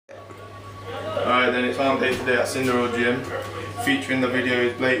Alright then, it's arm day today at Cyrils Gym. Featuring the video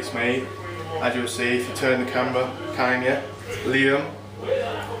is Blake's mate. As you'll see, if you turn the camera, Kanye, Liam,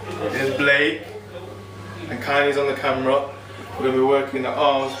 there's Blake, and Kanye's on the camera. We're going to be working the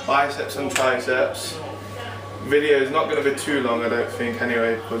arms, biceps and triceps. Video is not going to be too long, I don't think,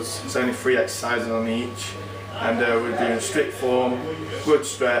 anyway, because it's only 3 exercises on each. And we're doing strict form, good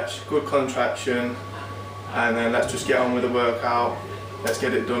stretch, good contraction, and then let's just get on with the workout. Let's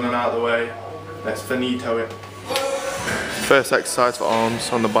get it done and out of the way. Let's finito it. First exercise for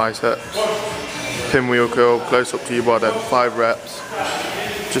arms on the biceps. Pinwheel curl, close up to your body, 5 reps,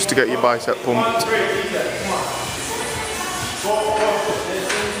 just to get your bicep pumped.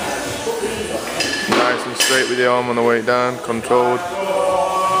 Nice and straight with the arm on the way down, controlled,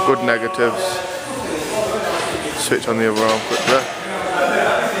 good negatives. Switch on the other arm quickly.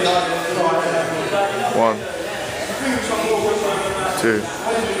 1, 2,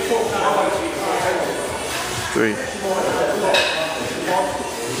 3, 4.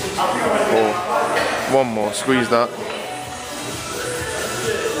 1 more, squeeze that.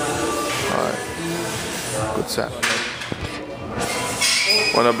 Alright, good set.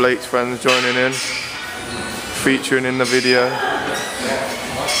 One of Blake's friends joining in, featuring in the video.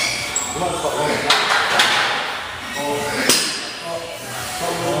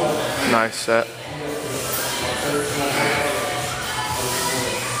 Nice set.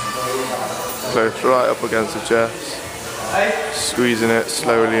 Close right up against the chest. Squeezing it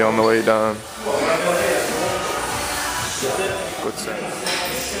slowly on the way down. Good set.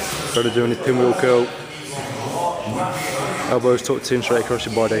 So they're doing a pinwheel curl. Elbows tucked in straight across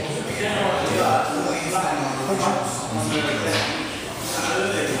your body.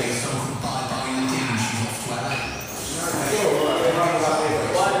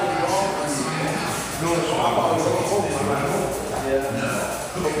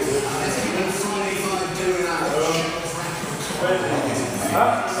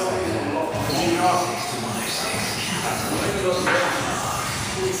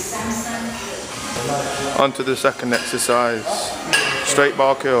 On to the second exercise. Straight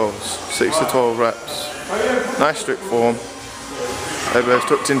bar curls, 6 to 12 reps. Nice strict form. Elbows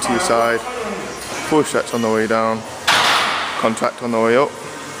tucked into your side. Full stretch on the way down. Contract on the way up.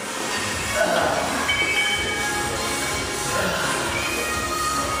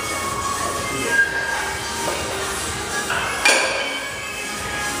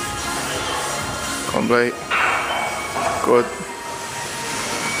 Come on, Blake. Good.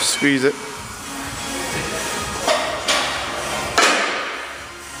 Squeeze it.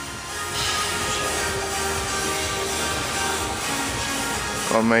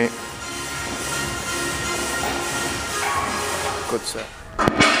 Come on, mate. Good set.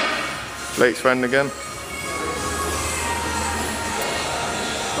 Blake's friend again.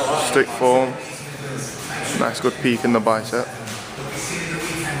 Strict form. Nice good peak in the bicep.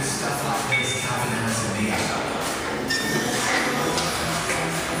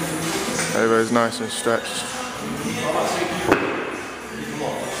 Elbows nice and stretched.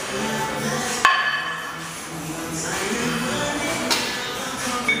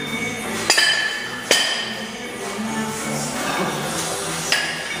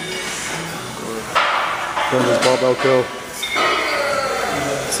 Dumbbells barbell curl.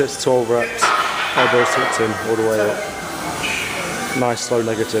 6 to 12 reps. Elbows tucked in all the way up. Nice slow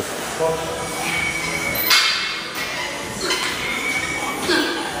negative.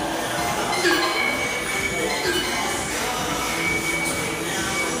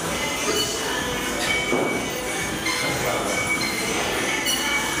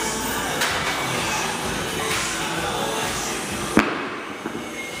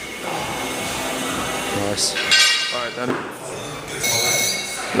 Nice. Alright then.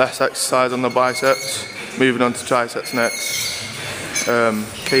 Last exercise on the biceps. Moving on to triceps next.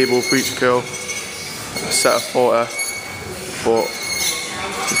 Cable preacher curl. A set of 40. But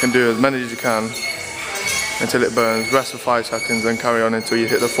you can do as many as you can until it burns. Rest for 5 seconds and carry on until you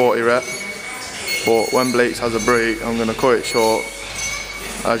hit the 40 rep. But when Blake's has a break, I'm going to cut it short,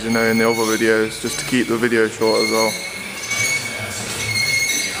 as you know in the other videos, just to keep the video short as well.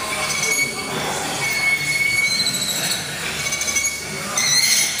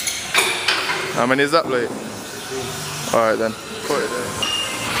 How many is that, Blake? Alright then, put it there.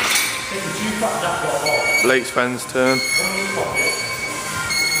 Blake's friend's turn.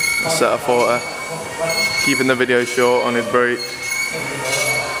 A set of 40. Keeping the video short on his break.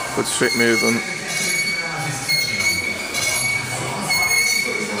 Good strict movement.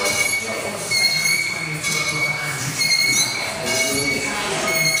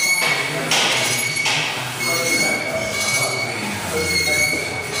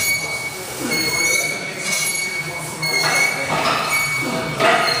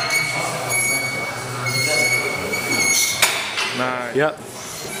 Yep.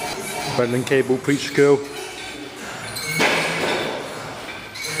 Bending cable, preacher curl.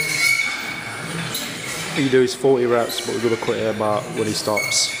 He does 40 reps, but we're going to quit here about when he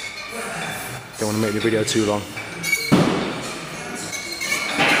stops. Don't want to make the video too long.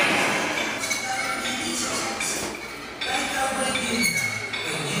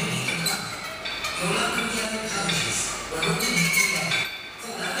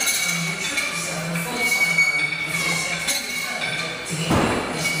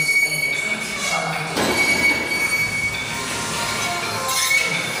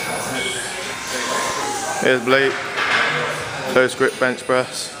 Here's Blake, close grip bench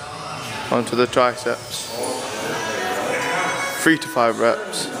press onto the triceps. 3 to 5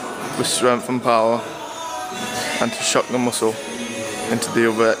 reps with strength and power, and to shock the muscle into the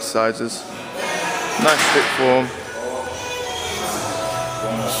other exercises. Nice stick form.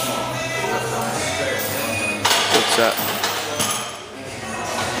 Good set.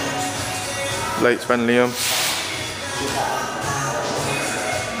 Blake's Ben Liam.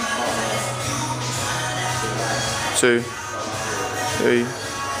 2, 3,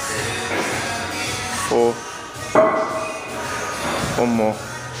 4, 1 more. 5,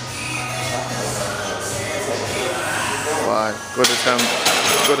 good attempt,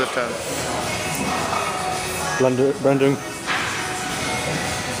 good attempt. Brendan,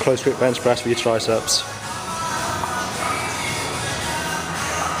 close grip bench press for your triceps.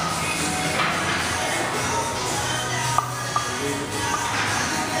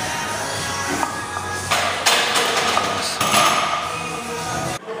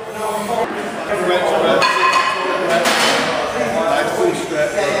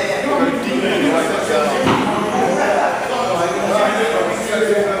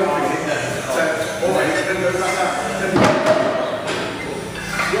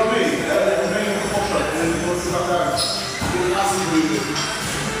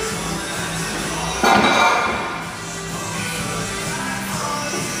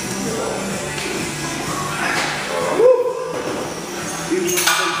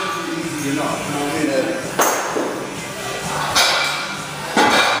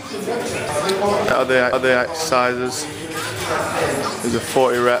 Other exercises is a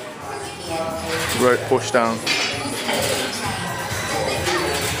 40 rep rope push down.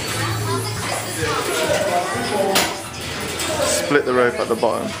 Split the rope at the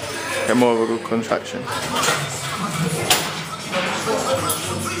bottom, get more of a good contraction.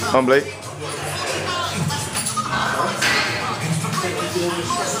 Come on, Blake.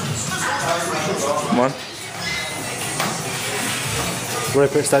 Come on.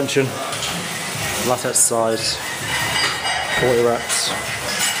 Rope extension. Last exercise, 40 reps.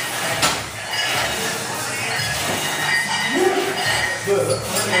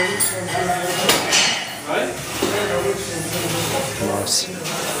 Nice.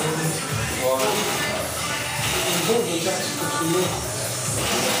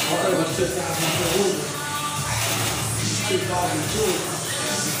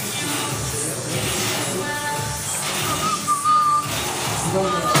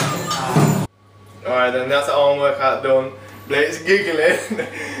 Alright then, that's the arm workout done. Blake's giggling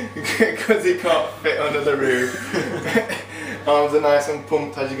because he can't fit under the roof. Arms are nice and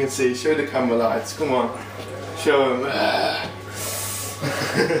pumped, as you can see. Show the camera lights, come on. Show them.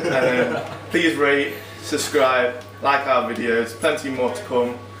 Please rate, subscribe, like our videos. Plenty more to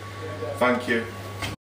come. Thank you.